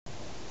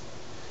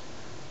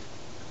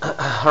All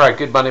right,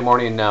 good Monday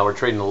morning. We're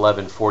trading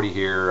 1140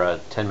 here,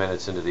 10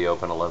 minutes into the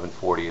open,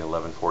 1140,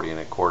 1140 and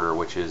a quarter,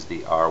 which is the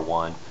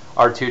R1.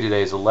 R2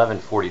 today is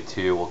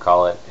 1142, we'll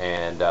call it,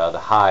 and the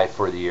high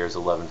for the year is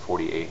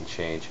 1148 and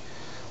change.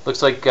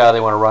 Looks like they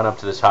want to run up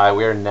to this high.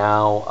 We are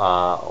now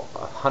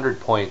 100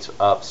 points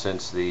up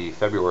since the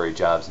February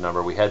jobs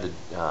number. We had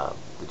the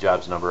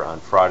jobs number on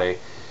Friday,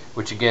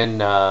 which again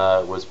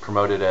was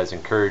promoted as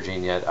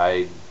encouraging, yet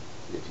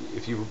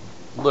if you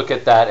look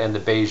at that and the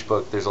beige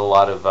book, there's a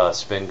lot of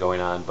spin going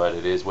on, but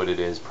it is what it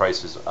is.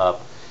 Price is up.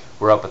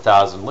 We're up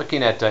 1,000.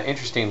 Looking at,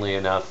 interestingly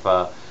enough,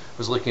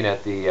 was looking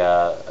at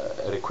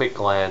at a quick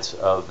glance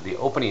of the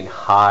opening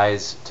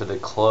highs to the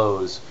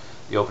close.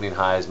 The opening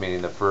highs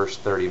meaning the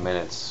first 30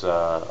 minutes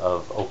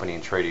of opening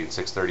trading,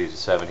 6:30 to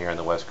 7 here on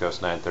the West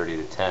Coast, 9:30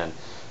 to 10.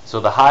 So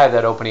the high of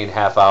that opening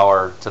half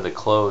hour to the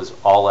close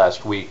all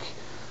last week,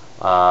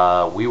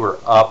 we were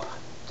up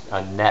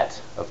a net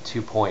of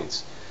 2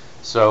 points.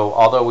 So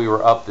although we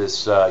were up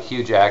this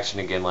huge action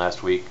again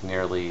last week,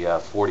 nearly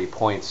 40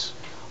 points,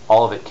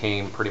 all of it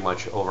came pretty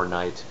much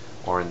overnight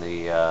or in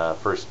the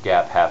first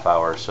gap half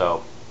hour.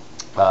 So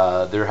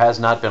there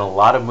has not been a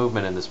lot of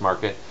movement in this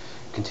market.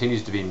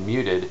 Continues to be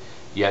muted,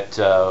 yet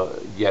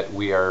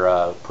we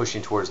are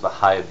pushing towards the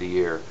high of the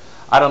year.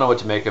 I don't know what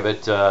to make of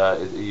it.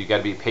 You got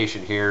to be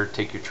patient here.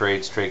 Take your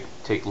trades,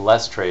 take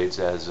less trades,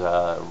 as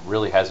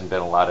really hasn't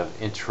been a lot of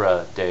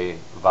intraday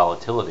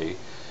volatility.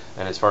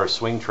 And as far as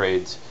swing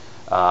trades,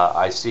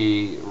 I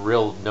see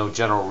no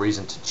general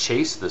reason to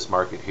chase this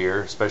market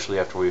here, especially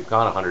after we've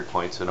gone 100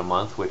 points in a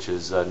month, which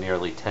is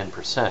nearly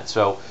 10%.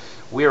 So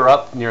we are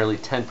up nearly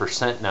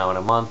 10% now in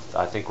a month.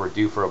 I think we're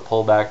due for a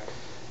pullback.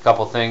 A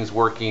couple things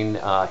working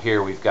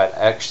here. We've got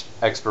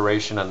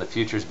expiration on the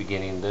futures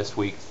beginning this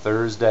week,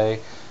 Thursday.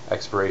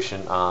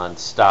 Expiration on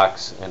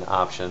stocks and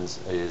options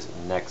is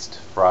next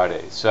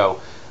Friday. So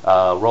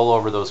roll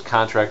over those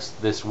contracts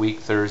this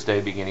week,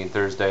 Thursday, beginning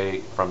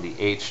Thursday, from the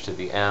H to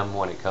the M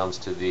when it comes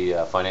to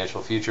the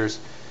financial futures,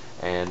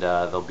 and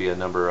there'll be a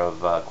number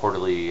of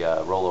quarterly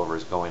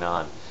rollovers going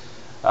on.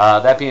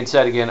 That being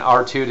said, again,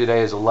 R2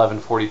 today is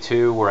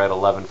 1142. We're at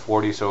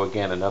 1140, so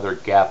again, another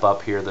gap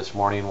up here this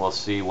morning. We'll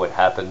see what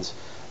happens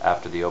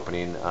after the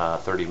opening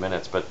 30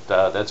 minutes, but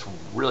that's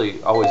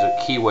really always a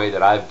key way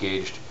that I've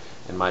gauged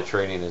in my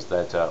trading, is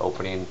that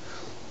opening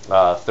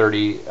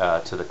 30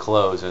 to the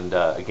close. And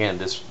again,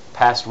 this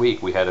past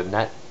week we had a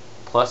net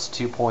plus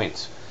 2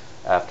 points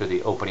after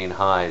the opening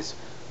highs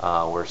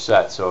were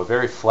set. So a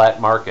very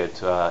flat market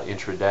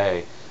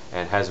intraday,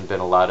 and hasn't been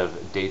a lot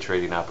of day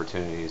trading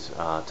opportunities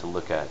to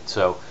look at.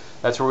 So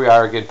that's where we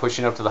are, again,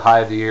 pushing up to the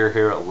high of the year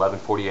here at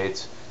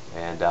 1148,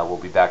 and we'll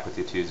be back with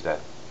you Tuesday.